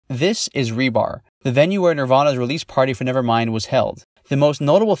This is Rebar, the venue where Nirvana's release party for Nevermind was held. The most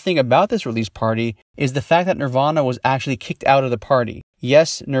notable thing about this release party is the fact that Nirvana was actually kicked out of the party.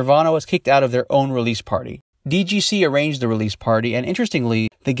 Yes, Nirvana was kicked out of their own release party. DGC arranged the release party, and interestingly,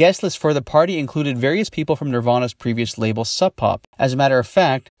 the guest list for the party included various people from Nirvana's previous label Sub Pop. As a matter of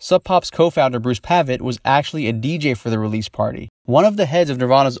fact, Sub Pop's co-founder Bruce Pavitt was actually a DJ for the release party. One of the heads of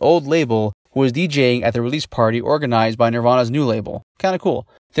Nirvana's old label was DJing at the release party organized by Nirvana's new label. Kinda cool.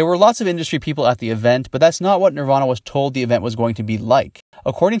 There were lots of industry people at the event, but that's not what Nirvana was told the event was going to be like.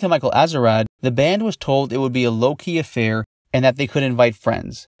 According to Michael Azerrad, the band was told it would be a low-key affair and that they could invite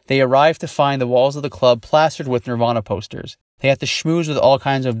friends. They arrived to find the walls of the club plastered with Nirvana posters. They had to schmooze with all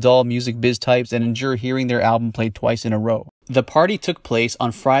kinds of dull music biz types and endure hearing their album played twice in a row. The party took place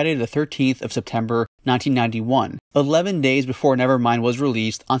on Friday the 13th of September 1991, 11 days before Nevermind was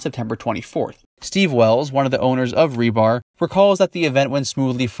released on September 24th. Steve Wells, one of the owners of Rebar, recalls that the event went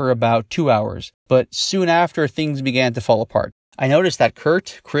smoothly for about 2 hours, but soon after things began to fall apart. I noticed that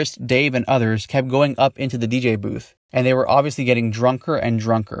Kurt, Chris, Dave, and others kept going up into the DJ booth, and they were obviously getting drunker and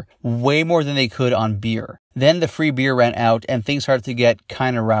drunker, way more than they could on beer. Then the free beer ran out and things started to get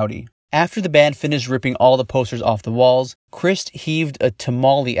kinda rowdy. After the band finished ripping all the posters off the walls, Chris heaved a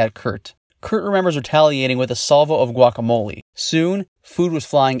tamale at Kurt. Kurt remembers retaliating with a salvo of guacamole. Soon, food was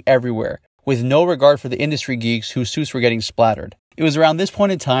flying everywhere, with no regard for the industry geeks whose suits were getting splattered. It was around this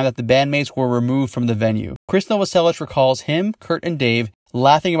point in time that the bandmates were removed from the venue. Chris Novoselic recalls him, Kurt, and Dave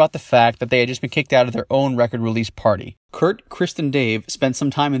laughing about the fact that they had just been kicked out of their own record release party. Kurt, Chris, and Dave spent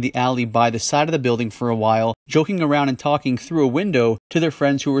some time in the alley by the side of the building for a while, joking around and talking through a window to their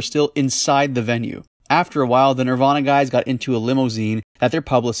friends who were still inside the venue. After a while, the Nirvana guys got into a limousine that their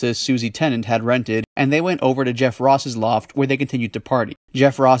publicist, Susie Tennant, had rented, and they went over to Jeff Ross's loft where they continued to party,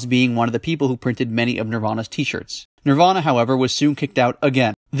 Jeff Ross being one of the people who printed many of Nirvana's t-shirts. Nirvana, however, was soon kicked out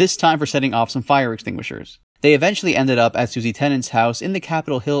again, this time for setting off some fire extinguishers. They eventually ended up at Susie Tennant's house in the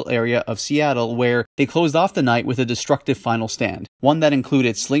Capitol Hill area of Seattle, where they closed off the night with a destructive final stand, one that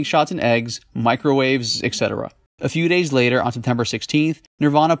included slingshots and eggs, microwaves, etc. A few days later, on September 16th,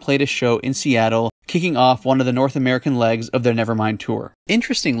 Nirvana played a show in Seattle, kicking off one of the North American legs of their Nevermind tour.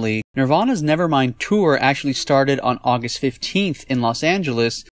 Interestingly, Nirvana's Nevermind tour actually started on August 15th in Los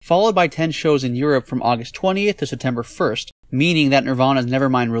Angeles, followed by 10 shows in Europe from August 20th to September 1st, meaning that Nirvana's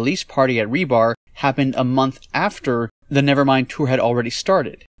Nevermind release party at Rebar happened a month after the Nevermind tour had already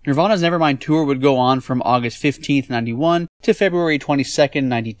started. Nirvana's Nevermind tour would go on from August 15th, 91 to February 22nd,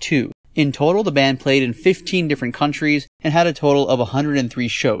 92. In total, the band played in 15 different countries and had a total of 103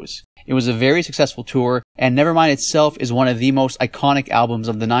 shows. It was a very successful tour, and Nevermind itself is one of the most iconic albums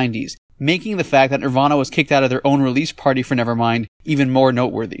of the 90s, making the fact that Nirvana was kicked out of their own release party for Nevermind even more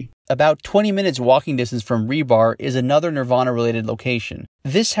noteworthy. About 20 minutes walking distance from Rebar is another Nirvana-related location.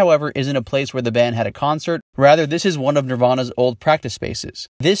 This, however, isn't a place where the band had a concert. Rather, this is one of Nirvana's old practice spaces.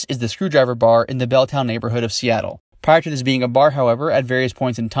 This is the Screwdriver Bar in the Belltown neighborhood of Seattle. Prior to this being a bar, however, at various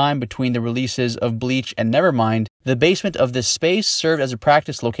points in time between the releases of Bleach and Nevermind, the basement of this space served as a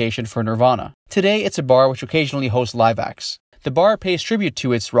practice location for Nirvana. Today, it's a bar which occasionally hosts live acts. The bar pays tribute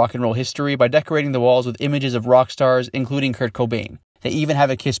to its rock and roll history by decorating the walls with images of rock stars, including Kurt Cobain. They even have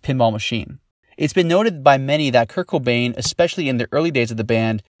a Kiss pinball machine. It's been noted by many that Kurt Cobain, especially in the early days of the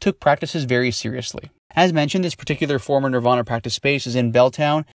band, took practices very seriously. As mentioned, this particular former Nirvana practice space is in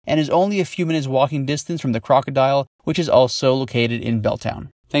Belltown and is only a few minutes walking distance from the Crocodile, which is also located in Belltown.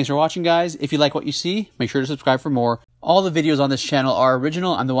 Thanks for watching, guys. If you like what you see, make sure to subscribe for more. All the videos on this channel are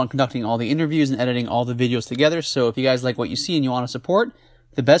original. I'm the one conducting all the interviews and editing all the videos together, so if you guys like what you see and you want to support,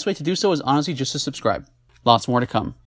 the best way to do so is honestly just to subscribe. Lots more to come.